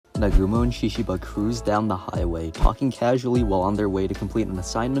Nagumo and Shishiba cruise down the highway, talking casually while on their way to complete an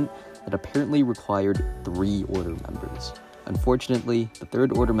assignment that apparently required 3 Order members. Unfortunately, the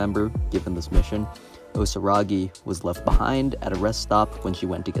 3rd Order member given this mission, Osaragi, was left behind at a rest stop when she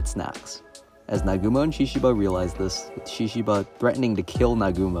went to get snacks. As Nagumo and Shishiba realize this, with Shishiba threatening to kill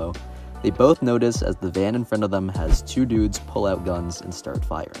Nagumo, they both notice as the van in front of them has 2 dudes pull out guns and start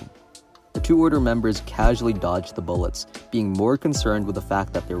firing. The 2 Order members casually dodge the bullets, being more concerned with the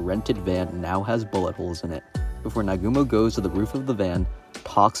fact that their rented van now has bullet holes in it, before Nagumo goes to the roof of the van,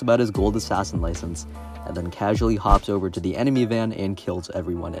 talks about his gold assassin license, and then casually hops over to the enemy van and kills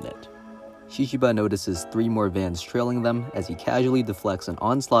everyone in it. Shishiba notices 3 more vans trailing them as he casually deflects an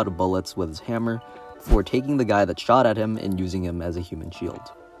onslaught of bullets with his hammer before taking the guy that shot at him and using him as a human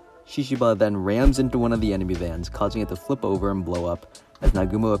shield. Shishiba then rams into one of the enemy vans, causing it to flip over and blow up, as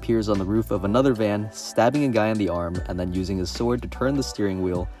Nagumo appears on the roof of another van, stabbing a guy in the arm and then using his sword to turn the steering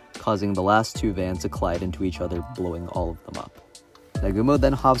wheel, causing the last 2 vans to collide into each other, blowing all of them up. Nagumo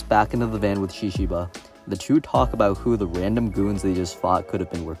then hops back into the van with Shishiba. The 2 talk about who the random goons they just fought could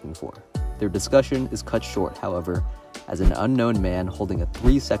have been working for. Their discussion is cut short, however, as an unknown man holding a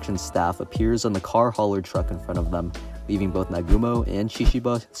 3-section staff appears on the car hauler truck in front of them, leaving both Nagumo and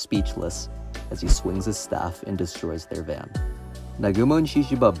Shishiba speechless as he swings his staff and destroys their van. Nagumo and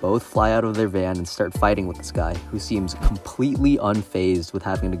Shishiba both fly out of their van and start fighting with this guy, who seems completely unfazed with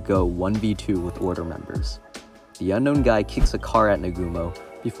having to go 1v2 with Order members. The unknown guy kicks a car at Nagumo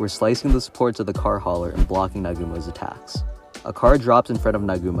before slicing the supports of the car hauler and blocking Nagumo's attacks. A car drops in front of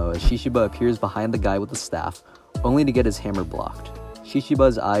Nagumo as Shishiba appears behind the guy with the staff, only to get his hammer blocked.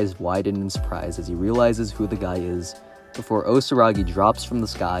 Shishiba's eyes widen in surprise as he realizes who the guy is, before Osaragi drops from the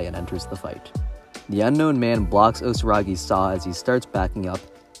sky and enters the fight. The unknown man blocks Osaragi's saw as he starts backing up,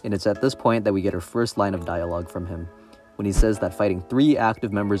 and it's at this point that we get our first line of dialogue from him, when he says that fighting 3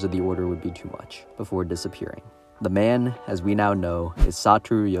 active members of the Order would be too much, before disappearing. The man, as we now know, is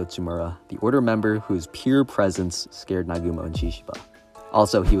Satoru Yotsumura, the Order member whose pure presence scared Nagumo and Shishiba.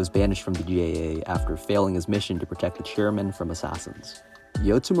 Also, he was banished from the GAA after failing his mission to protect the chairman from assassins.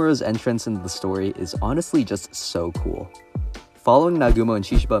 Yotsumura's entrance into the story is honestly just so cool. Following Nagumo and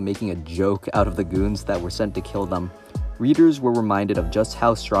Shishiba making a joke out of the goons that were sent to kill them, readers were reminded of just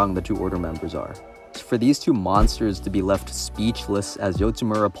how strong the 2 Order members are. For these 2 monsters to be left speechless as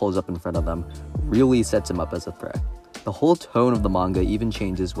Yotsumura pulls up in front of them really sets him up as a threat. The whole tone of the manga even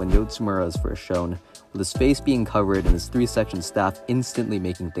changes when Yotsumura is first shown, with his face being covered and his 3-section staff instantly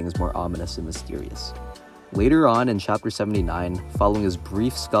making things more ominous and mysterious. Later on in chapter 79, following his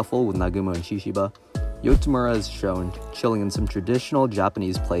brief scuffle with Nagumo and Shishiba, Yotsumura is shown chilling in some traditional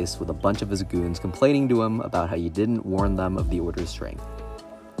Japanese place with a bunch of his goons complaining to him about how he didn't warn them of the Order's strength.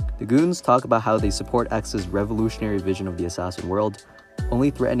 The goons talk about how they support X's revolutionary vision of the assassin world, only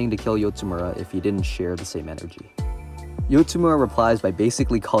threatening to kill Yotsumura if he didn't share the same energy. Yotsumura replies by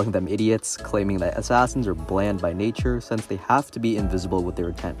basically calling them idiots, claiming that assassins are bland by nature since they have to be invisible with their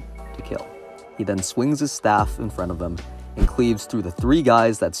intent to kill. He then swings his staff in front of him and cleaves through the 3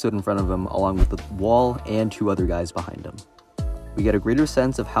 guys that stood in front of him along with the wall and 2 other guys behind him. We get a greater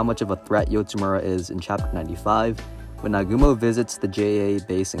sense of how much of a threat Yotsumura is in chapter 95 when Nagumo visits the JA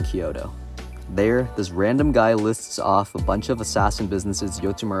base in Kyoto. There, this random guy lists off a bunch of assassin businesses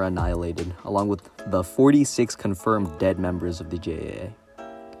Yotsumura annihilated, along with the 46 confirmed dead members of the JAA.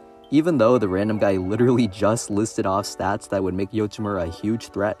 Even though the random guy literally just listed off stats that would make Yotsumura a huge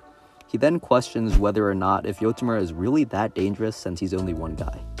threat, he then questions whether or not if Yotsumura is really that dangerous since he's only 1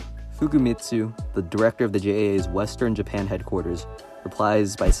 guy. Fukumitsu, the director of the JAA's Western Japan headquarters,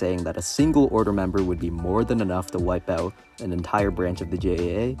 replies by saying that a single Order member would be more than enough to wipe out an entire branch of the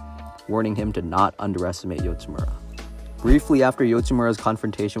JAA, warning him to not underestimate Yotsumura. Briefly after Yotsumura's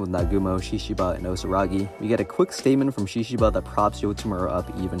confrontation with Nagumo, Shishiba, and Osaragi, we get a quick statement from Shishiba that props Yotsumura up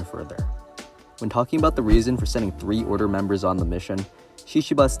even further. When talking about the reason for sending 3 Order members on the mission,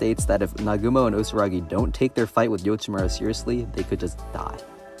 Shishiba states that if Nagumo and Osaragi don't take their fight with Yotsumura seriously, they could just die.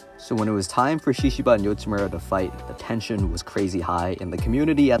 So when it was time for Shishiba and Yotsumura to fight, the tension was crazy high, and the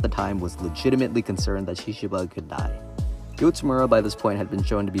community at the time was legitimately concerned that Shishiba could die. Yotsumura by this point had been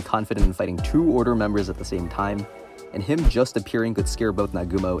shown to be confident in fighting 2 Order members at the same time, and him just appearing could scare both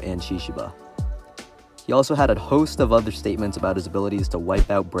Nagumo and Shishiba. He also had a host of other statements about his abilities to wipe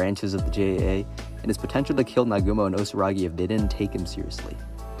out branches of the JAA, and his potential to kill Nagumo and Osaragi if they didn't take him seriously.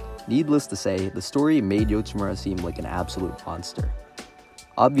 Needless to say, the story made Yotsumura seem like an absolute monster.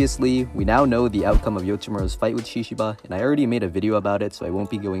 Obviously, we now know the outcome of Yotsumura's fight with Shishiba, and I already made a video about it, so I won't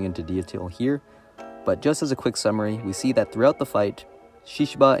be going into detail here, but just as a quick summary, we see that throughout the fight,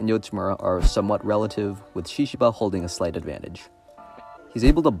 Shishiba and Yotsumura are somewhat relative, with Shishiba holding a slight advantage. He's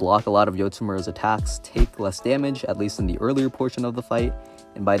able to block a lot of Yotsumura's attacks, take less damage, at least in the earlier portion of the fight,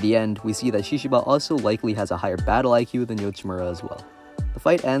 and by the end, we see that Shishiba also likely has a higher battle IQ than Yotsumura as well. The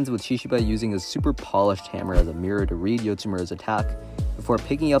fight ends with Shishiba using his super polished hammer as a mirror to read Yotsumura's attack, before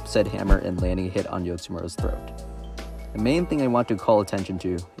picking up said hammer and landing a hit on Yotsumura's throat. The main thing I want to call attention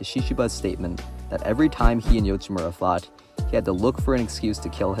to is Shishiba's statement that every time he and Yotsumura fought, he had to look for an excuse to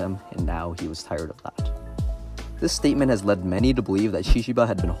kill him, and now he was tired of that. This statement has led many to believe that Shishiba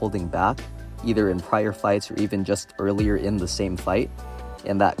had been holding back, either in prior fights or even just earlier in the same fight,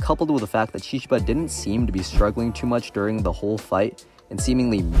 and that coupled with the fact that Shishiba didn't seem to be struggling too much during the whole fight and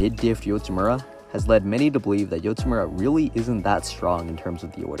seemingly mid-diffed Yotsumura, has led many to believe that Yotsumura really isn't that strong in terms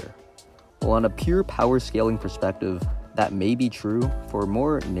of the order. While on a pure power scaling perspective, that may be true, for a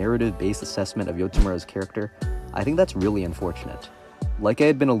more narrative-based assessment of Yotsumura's character, I think that's really unfortunate. Like I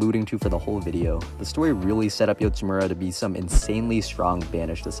had been alluding to for the whole video, the story really set up Yotsumura to be some insanely strong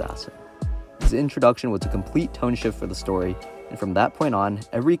banished assassin. His introduction was a complete tone shift for the story, and from that point on,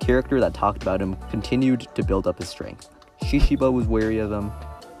 every character that talked about him continued to build up his strength. Shishiba was wary of him,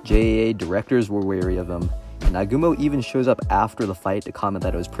 JAA directors were wary of him, and Nagumo even shows up after the fight to comment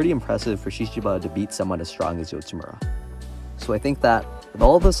that it was pretty impressive for Shishiba to beat someone as strong as Yotsumura. So I think that with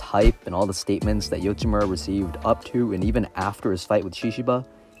all this hype and all the statements that Yotsumura received up to and even after his fight with Shishiba,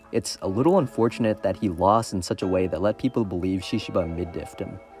 it's a little unfortunate that he lost in such a way that let people believe Shishiba mid-diffed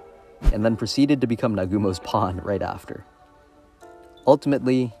him, and then proceeded to become Nagumo's pawn right after.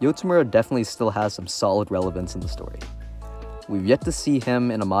 Ultimately, Yotsumura definitely still has some solid relevance in the story. We've yet to see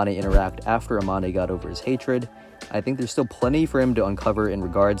him and Amane interact after Amane got over his hatred. I think there's still plenty for him to uncover in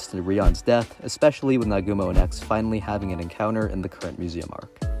regards to Rion's death, especially with Nagumo and X finally having an encounter in the current museum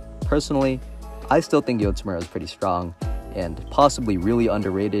arc. Personally, I still think Yotsumura is pretty strong, and possibly really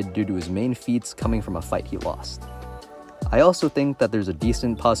underrated due to his main feats coming from a fight he lost. I also think that there's a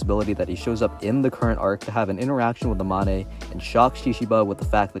decent possibility that he shows up in the current arc to have an interaction with Amane and shock Shishiba with the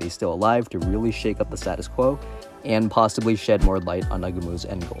fact that he's still alive to really shake up the status quo, and possibly shed more light on Nagumo's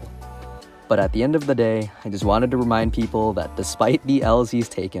end goal. But at the end of the day, I just wanted to remind people that despite the L's he's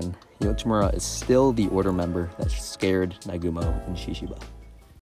taken, Yotsumura is still the order member that scared Nagumo and Shishiba.